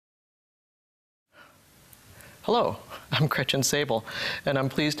Hello, I'm Gretchen Sabel, and I'm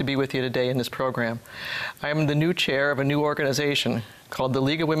pleased to be with you today in this program. I'm the new chair of a new organization called the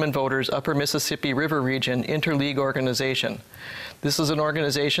League of Women Voters Upper Mississippi River Region Interleague Organization. This is an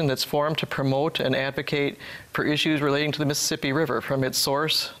organization that's formed to promote and advocate for issues relating to the Mississippi River from its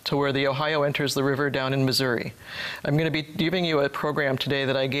source to where the Ohio enters the river down in Missouri. I'm going to be giving you a program today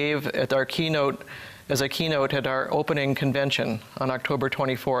that I gave at our keynote at our opening convention on October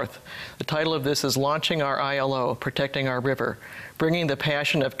 24th. The title of this is Launching Our ILO, Protecting Our River, bringing the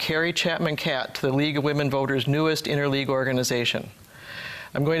passion of Carrie Chapman Catt to the League of Women Voters' newest interleague organization.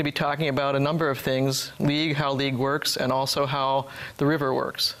 I'm going to be talking about a number of things, League, how League works, and also how the river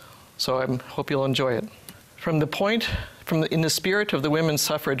works. So I hope you'll enjoy it. In the spirit of the women's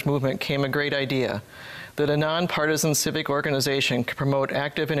suffrage movement came a great idea, that a nonpartisan civic organization could promote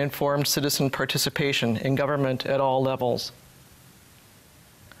active and informed citizen participation in government at all levels.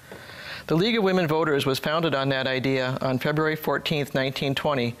 The League of Women Voters was founded on that idea on February 14,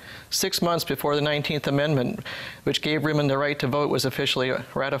 1920, 6 months before the 19th Amendment, which gave women the right to vote, was officially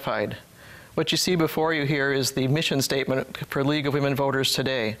ratified. What you see before you here is the mission statement for League of Women Voters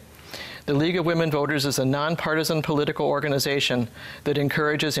today. The League of Women Voters is a nonpartisan political organization that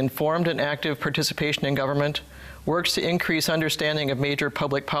encourages informed and active participation in government, works to increase understanding of major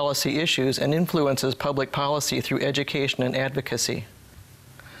public policy issues, and influences public policy through education and advocacy.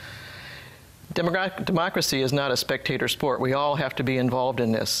 Democracy is not a spectator sport. We all have to be involved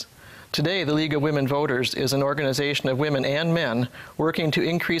in this. Today, the League of Women Voters is an organization of women and men working to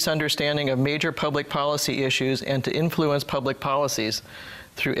increase understanding of major public policy issues and to influence public policies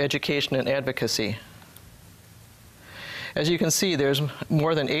through education and advocacy. As you can see, there's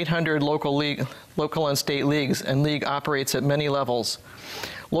more than 800 local and state leagues, and League operates at many levels.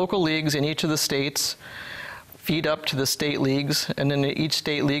 Local leagues in each of the states feed up to the state leagues, and then each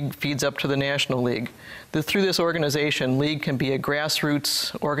state league feeds up to the national league. Through this organization, League can be a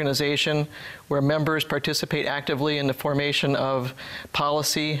grassroots organization where members participate actively in the formation of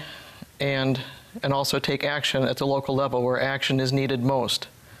policy and also take action at the local level where action is needed most.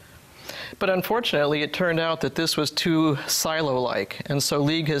 But unfortunately, it turned out that this was too silo-like, and so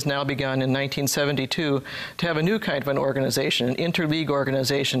League has now begun in 1972 to have a new kind of an organization, an interleague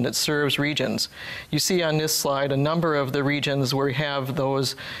organization that serves regions. You see on this slide a number of the regions where we have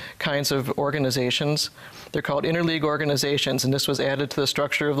those kinds of organizations. They're called interleague organizations, and this was added to the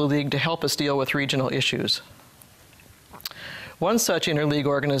structure of the League to help us deal with regional issues. One such interleague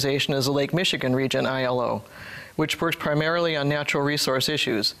organization is the Lake Michigan Region ILO, which works primarily on natural resource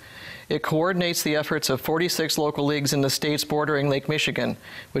issues. It coordinates the efforts of 46 local leagues in the states bordering Lake Michigan,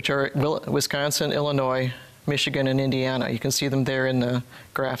 which are Wisconsin, Illinois, Michigan, and Indiana. You can see them there in the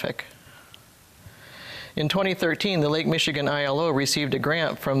graphic. In 2013, the Lake Michigan ILO received a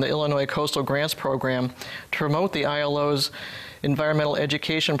grant from the Illinois Coastal Grants Program to promote the ILO's environmental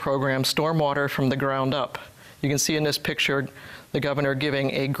education program, Stormwater from the Ground Up. You can see in this picture the governor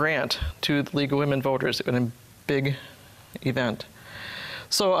giving a grant to the League of Women Voters in a big event.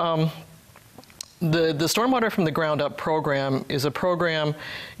 So the Stormwater from the Ground Up program is a program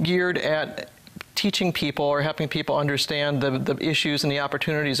geared at teaching people or helping people understand the issues and the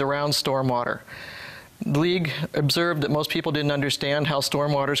opportunities around stormwater. The League observed that most people didn't understand how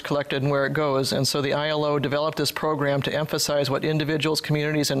stormwater is collected and where it goes, and so the ILO developed this program to emphasize what individuals,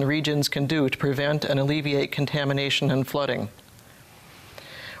 communities, and regions can do to prevent and alleviate contamination and flooding.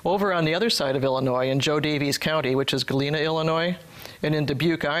 Over on the other side of Illinois, in Joe Daviess County, which is Galena, Illinois, and in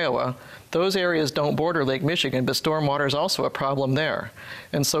Dubuque, Iowa, those areas don't border Lake Michigan, but stormwater is also a problem there.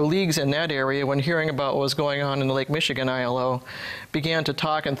 And so leagues in that area, when hearing about what was going on in the Lake Michigan ILO, began to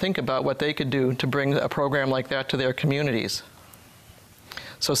talk and think about what they could do to bring a program like that to their communities.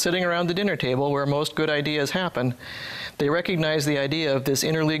 So sitting around the dinner table where most good ideas happen, they recognized the idea of this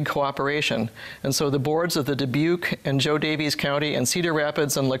interleague cooperation. And so the boards of the Dubuque and Joe Daviess County and Cedar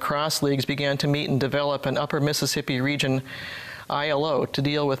Rapids and La Crosse leagues began to meet and develop an Upper Mississippi Region ILO to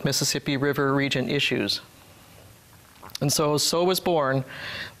deal with Mississippi River region issues. And so was born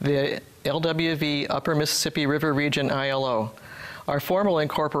the LWV Upper Mississippi River Region ILO. Our formal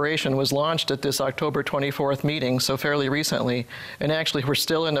incorporation was launched at this October 24th meeting, so fairly recently, and actually we're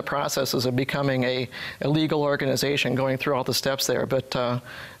still in the processes of becoming a legal organization, going through all the steps there, but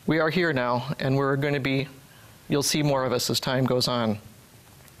we are here now, and we're going to be, you'll see more of us as time goes on.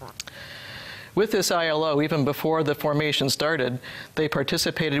 With this ILO, even before the formation started, they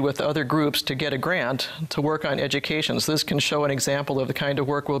participated with other groups to get a grant to work on education. So this can show an example of the kind of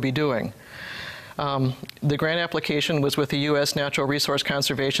work we'll be doing. The grant application was with the U.S. Natural Resource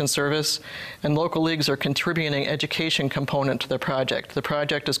Conservation Service, and local leagues are contributing an education component to the project. The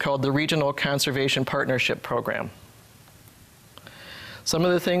project is called the Regional Conservation Partnership Program. Some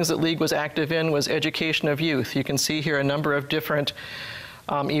of the things that League was active in was education of youth. You can see here a number of different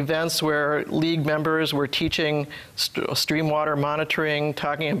events where League members were teaching stream water monitoring,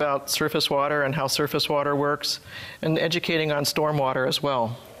 talking about surface water and how surface water works, and educating on stormwater as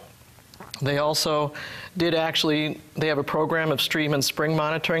well. They also they have a program of stream and spring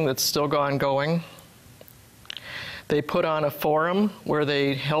monitoring that's still ongoing. They put on a forum where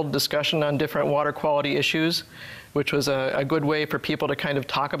they held discussion on different water quality issues, which was a good way for people to kind of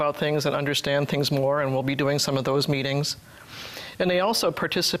talk about things and understand things more, and we'll be doing some of those meetings. And they also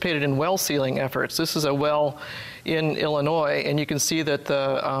participated in well sealing efforts. This is a well in Illinois, and you can see that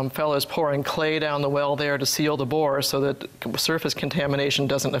the fellow is pouring clay down the well there to seal the bore so that surface contamination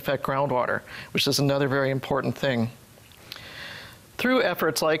doesn't affect groundwater, which is another very important thing. Through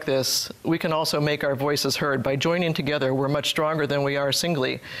efforts like this, we can also make our voices heard. By joining together, we're much stronger than we are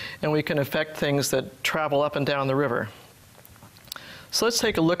singly, and we can affect things that travel up and down the river. So let's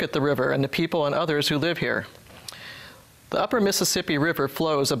take a look at the river and the people and others who live here. The upper Mississippi River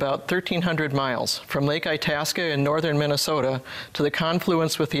flows about 1,300 miles from Lake Itasca in northern Minnesota to the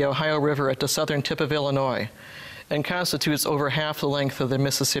confluence with the Ohio River at the southern tip of Illinois, and constitutes over half the length of the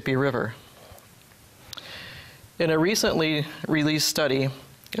Mississippi River. In a recently released study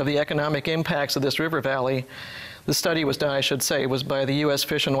of the economic impacts of this river valley, the study was done, I should say, was by the U.S.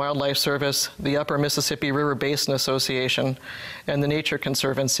 Fish and Wildlife Service, the Upper Mississippi River Basin Association, and the Nature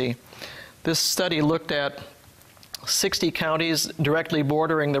Conservancy. This study looked at 60 counties directly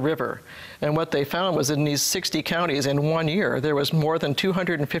bordering the river. And what they found was in these 60 counties in 1 year, there was more than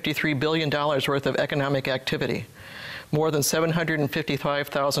 $253 billion worth of economic activity, more than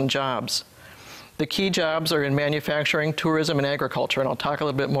 755,000 jobs. The key jobs are in manufacturing, tourism, and agriculture, and I'll talk a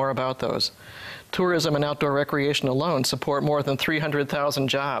little bit more about those. Tourism and outdoor recreation alone support more than 300,000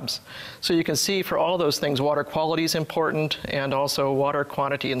 jobs. So you can see for all those things, water quality is important and also water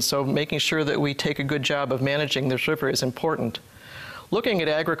quantity, and so making sure that we take a good job of managing this river is important. Looking at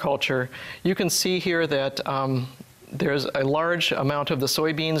agriculture, you can see here that there's a large amount of the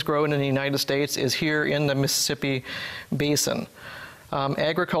soybeans grown in the United States is here in the Mississippi Basin.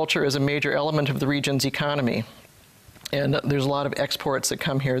 Agriculture is a major element of the region's economy, and there's a lot of exports that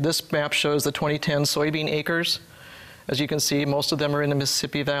come here. This map shows the 2010 soybean acres. As you can see, most of them are in the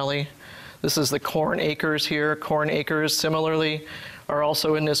Mississippi Valley. This is the corn acres here. Corn acres, similarly, are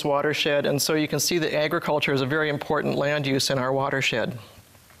also in this watershed, and so you can see that agriculture is a very important land use in our watershed.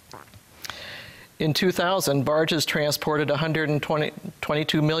 In 2000, barges transported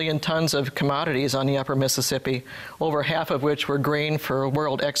 122 million tons of commodities on the upper Mississippi, over half of which were grain for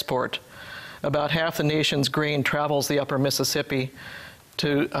world export. About half the nation's grain travels the upper Mississippi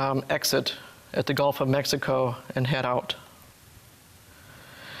to exit at the Gulf of Mexico and head out.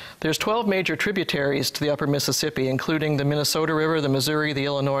 There's 12 major tributaries to the upper Mississippi, including the Minnesota River, the Missouri, the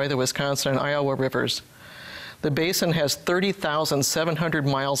Illinois, the Wisconsin, and Iowa rivers. The basin has 30,700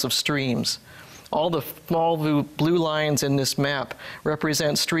 miles of streams. All the small blue lines in this map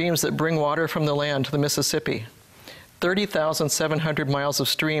represent streams that bring water from the land to the Mississippi. 30,700 miles of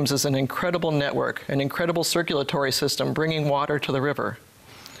streams is an incredible network, an incredible circulatory system bringing water to the river.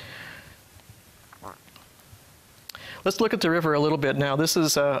 Let's look at the river a little bit now. This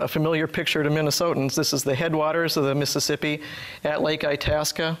is a familiar picture to Minnesotans. This is the headwaters of the Mississippi at Lake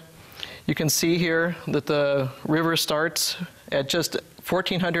Itasca. You can see here that the river starts at just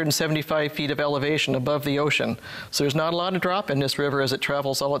 1,475 feet of elevation above the ocean. So there's not a lot of drop in this river as it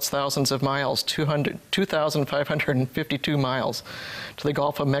travels all its thousands of miles, 2,552 miles to the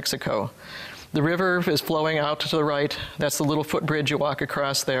Gulf of Mexico. The river is flowing out to the right. That's the little footbridge you walk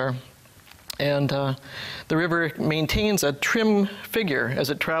across there. And the river maintains a trim figure as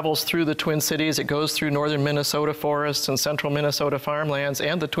it travels through the Twin Cities. It goes through northern Minnesota forests and central Minnesota farmlands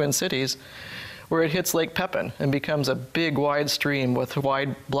and the Twin Cities, where it hits Lake Pepin and becomes a big, wide stream with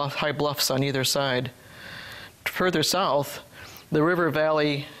wide high bluffs on either side. Further south, the river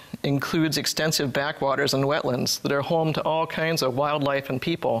valley includes extensive backwaters and wetlands that are home to all kinds of wildlife and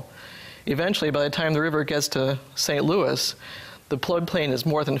people. Eventually, by the time the river gets to St. Louis, the floodplain is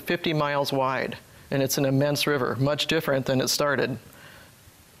more than 50 miles wide, and it's an immense river, much different than it started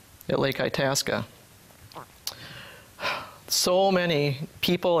at Lake Itasca. So many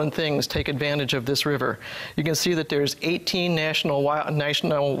people and things take advantage of this river. You can see that there's 18 national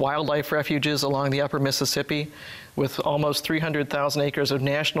wildlife refuges along the upper Mississippi with almost 300,000 acres of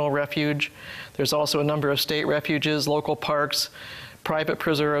national refuge. There's also a number of state refuges, local parks, private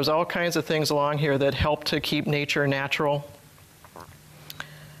preserves, all kinds of things along here that help to keep nature natural.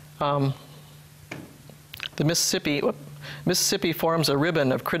 The Mississippi forms a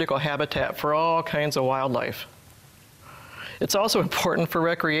ribbon of critical habitat for all kinds of wildlife. It's also important for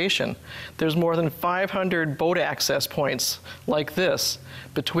recreation. There's more than 500 boat access points like this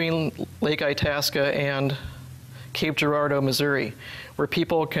between Lake Itasca and Cape Girardeau, Missouri, where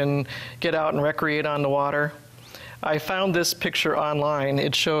people can get out and recreate on the water. I found this picture online.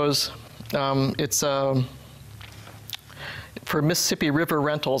 It shows, for Mississippi River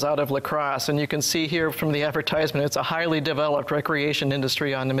Rentals out of La Crosse, and you can see here from the advertisement, it's a highly developed recreation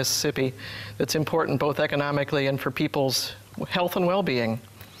industry on the Mississippi that's important both economically and for people's health and well-being.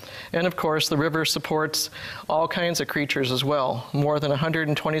 And of course, the river supports all kinds of creatures as well. More than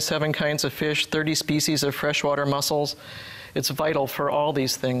 127 kinds of fish, 30 species of freshwater mussels. It's vital for all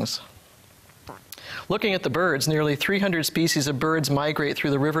these things. Looking at the birds, nearly 300 species of birds migrate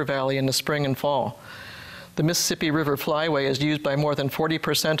through the river valley in the spring and fall. The Mississippi River Flyway is used by more than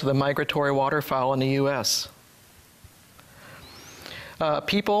 40% of the migratory waterfowl in the U.S.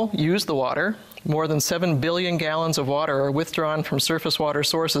 People use the water. More than 7 billion gallons of water are withdrawn from surface water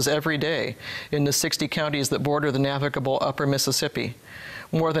sources every day in the 60 counties that border the navigable upper Mississippi.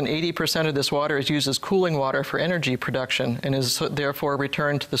 More than 80% of this water is used as cooling water for energy production and is therefore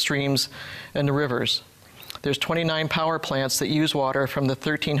returned to the streams and the rivers. There's 29 power plants that use water from the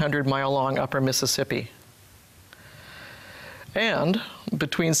 1,300-mile-long upper Mississippi. And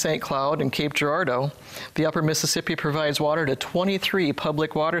between St. Cloud and Cape Girardeau, the upper Mississippi provides water to 23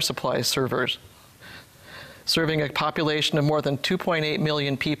 public water supply servers, serving a population of more than 2.8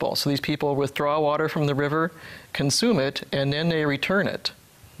 million people. So these people withdraw water from the river, consume it, and then they return it.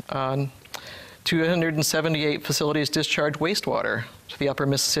 278 facilities discharge wastewater to the upper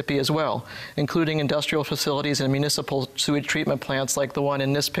Mississippi as well, including industrial facilities and municipal sewage treatment plants like the one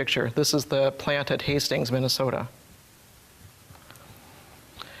in this picture. This is the plant at Hastings, Minnesota.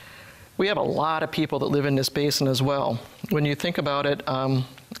 We have a lot of people that live in this basin as well. When you think about it,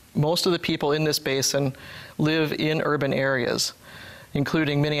 most of the people in this basin live in urban areas,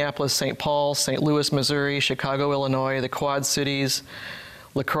 including Minneapolis, St. Paul, St. Louis, Missouri, Chicago, Illinois, the Quad Cities,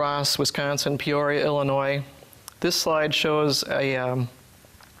 La Crosse, Wisconsin, Peoria, Illinois. This slide shows a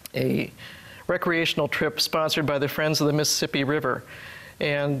recreational trip sponsored by the Friends of the Mississippi River,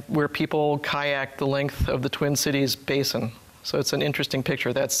 and where people kayak the length of the Twin Cities basin. So it's an interesting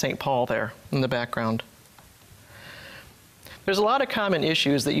picture. That's St. Paul there in the background. There's a lot of common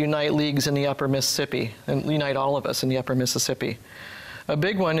issues that unite leagues in the upper Mississippi and unite all of us in the upper Mississippi. A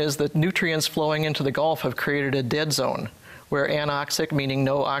big one is that nutrients flowing into the Gulf have created a dead zone where anoxic, meaning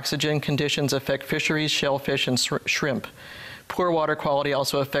no oxygen, conditions affect fisheries, shellfish, and shrimp. Poor water quality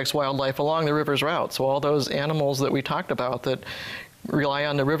also affects wildlife along the river's route. So all those animals that we talked about that rely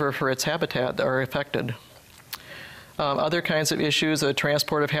on the river for its habitat are affected. Other kinds of issues, the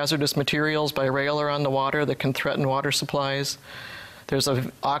transport of hazardous materials by rail or on the water that can threaten water supplies. There's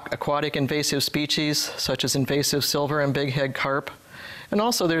aquatic invasive species, such as invasive silver and bighead carp. And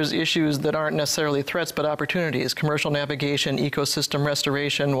also there's issues that aren't necessarily threats, but opportunities. Commercial navigation, ecosystem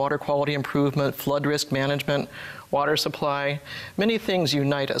restoration, water quality improvement, flood risk management, water supply. Many things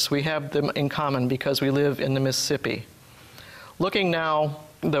unite us. We have them in common because we live in the Mississippi. Looking now,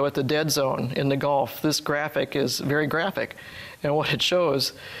 though, at the dead zone in the Gulf, this graphic is very graphic. And what it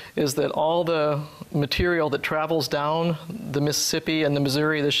shows is that all the material that travels down the Mississippi and the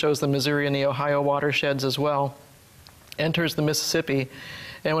Missouri, this shows the Missouri and the Ohio watersheds as well, enters the Mississippi.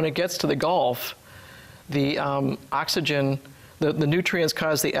 And when it gets to the Gulf, the oxygen, the nutrients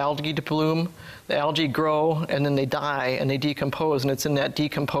cause the algae to bloom. The algae grow, and then they die, and they decompose. And it's in that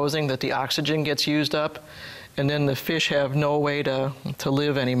decomposing that the oxygen gets used up. And then the fish have no way to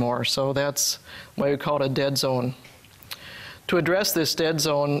live anymore. So that's why we call it a dead zone. To address this dead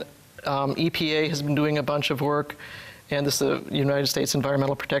zone, EPA has been doing a bunch of work, and this is the United States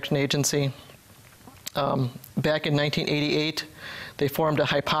Environmental Protection Agency. Back in 1988, they formed a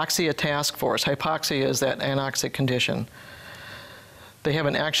hypoxia task force. Hypoxia is that anoxic condition. They have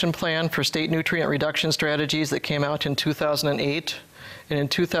an action plan for state nutrient reduction strategies that came out in 2008. And in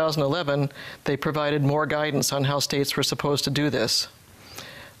 2011, they provided more guidance on how states were supposed to do this.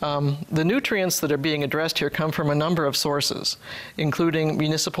 The nutrients that are being addressed here come from a number of sources, including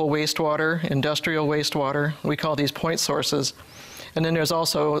municipal wastewater, industrial wastewater. We call these point sources. And then there's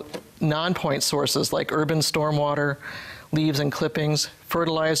also non-point sources like urban stormwater, leaves and clippings,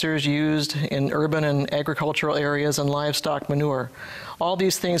 fertilizers used in urban and agricultural areas, and livestock manure. All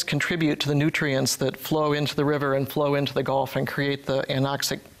these things contribute to the nutrients that flow into the river and flow into the Gulf and create the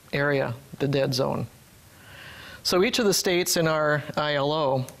anoxic area, the dead zone. So each of the states in our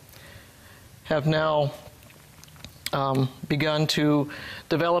ILO have now begun to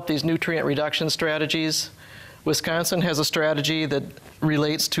develop these nutrient reduction strategies. Wisconsin has a strategy that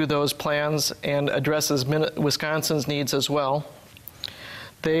relates to those plans and addresses Wisconsin's needs as well.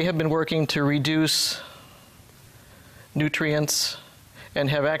 They have been working to reduce nutrients and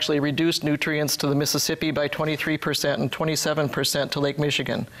have actually reduced nutrients to the Mississippi by 23% and 27% to Lake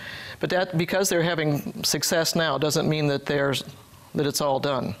Michigan. But that, because they're having success now, doesn't mean that it's all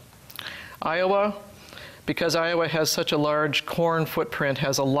done. Iowa, because Iowa has such a large corn footprint,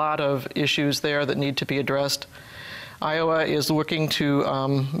 has a lot of issues there that need to be addressed. Iowa is looking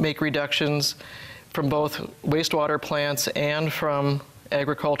to make reductions from both wastewater plants and from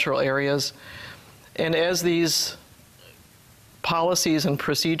agricultural areas. And as these policies and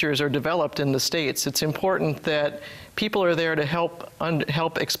procedures are developed in the states, it's important that people are there to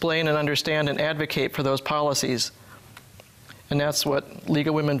help explain and understand and advocate for those policies. And that's what League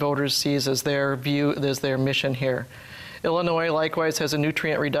of Women Voters sees as their view, as their mission here. Illinois likewise has a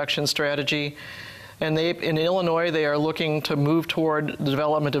nutrient reduction strategy. And in Illinois, they are looking to move toward the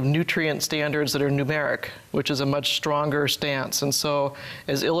development of nutrient standards that are numeric, which is a much stronger stance. And so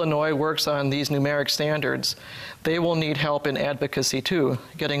as Illinois works on these numeric standards, they will need help in advocacy too,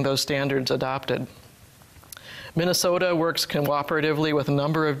 getting those standards adopted. Minnesota works cooperatively with a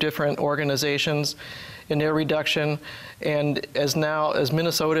number of different organizations in their reduction, and as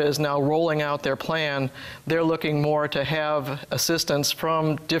Minnesota is now rolling out their plan, they're looking more to have assistance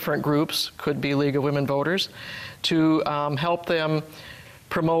from different groups, could be League of Women Voters, to help them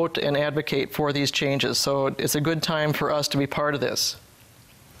promote and advocate for these changes. So it's a good time for us to be part of this.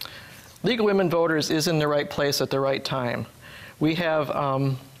 League of Women Voters is in the right place at the right time. We have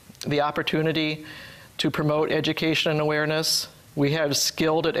the opportunity to promote education and awareness. We have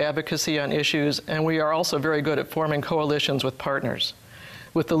skilled at advocacy on issues, and we are also very good at forming coalitions with partners.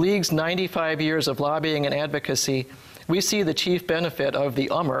 With the League's 95 years of lobbying and advocacy, we see the chief benefit of the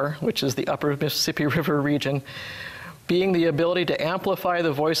UMR, which is the Upper Mississippi River region, being the ability to amplify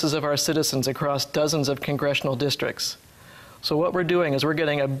the voices of our citizens across dozens of congressional districts. So what we're doing is we're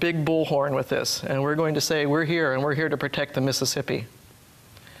getting a big bullhorn with this, and we're going to say we're here, and we're here to protect the Mississippi.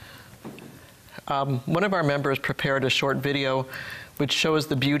 One of our members prepared a short video which shows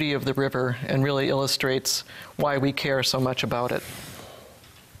the beauty of the river and really illustrates why we care so much about it.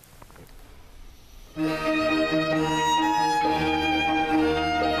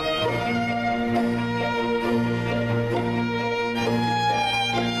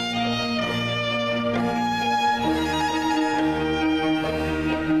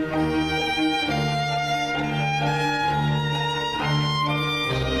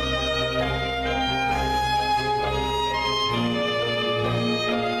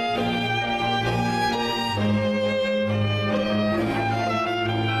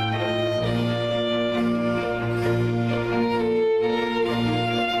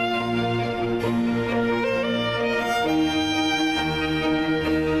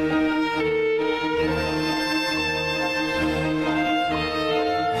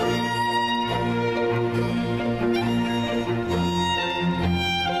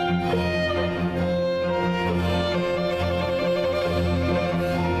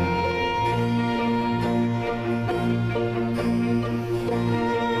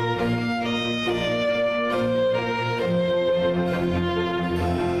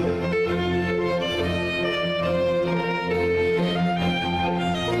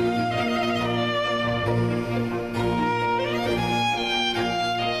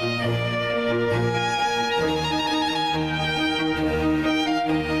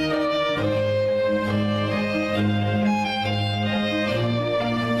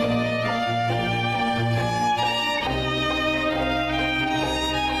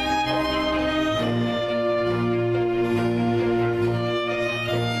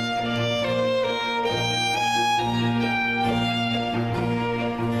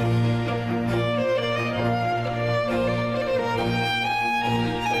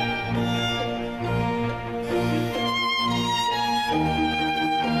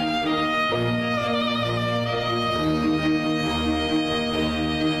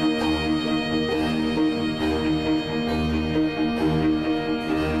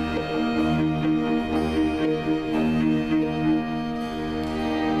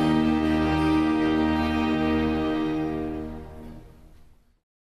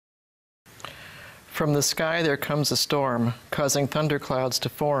 From the sky there comes a storm, causing thunderclouds to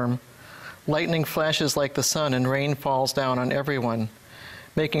form. Lightning flashes like the sun and rain falls down on everyone,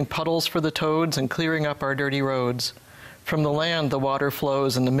 making puddles for the toads and clearing up our dirty roads. From the land the water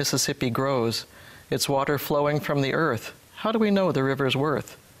flows and the Mississippi grows, Its water flowing from the earth. How do we know the river's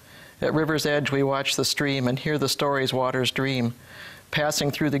worth? At river's edge we watch the stream and hear the stories waters dream, passing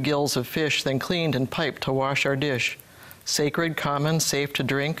through the gills of fish, then cleaned and piped to wash our dish. Sacred, common, safe to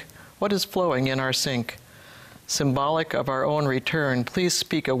drink, what is flowing in our sink? Symbolic of our own return, please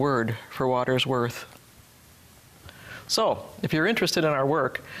speak a word for water's worth. So, if you're interested in our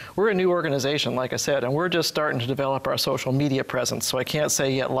work, we're a new organization, like I said, and we're just starting to develop our social media presence, so I can't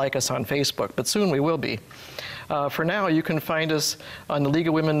say yet like us on Facebook, but soon we will be. For now, you can find us on the League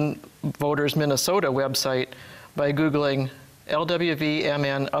of Women Voters Minnesota website by Googling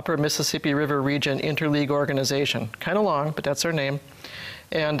LWVMN Upper Mississippi River Region Interleague Organization. Kind of long, but that's our name.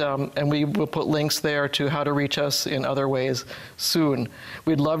 And we will put links there to how to reach us in other ways soon.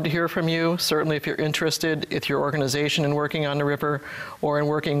 We'd love to hear from you, certainly if you're interested, if your organization in working on the river or in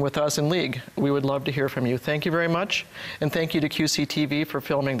working with us in League. We would love to hear from you. Thank you very much, and thank you to QCTV for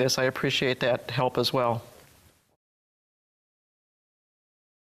filming this. I appreciate that help as well.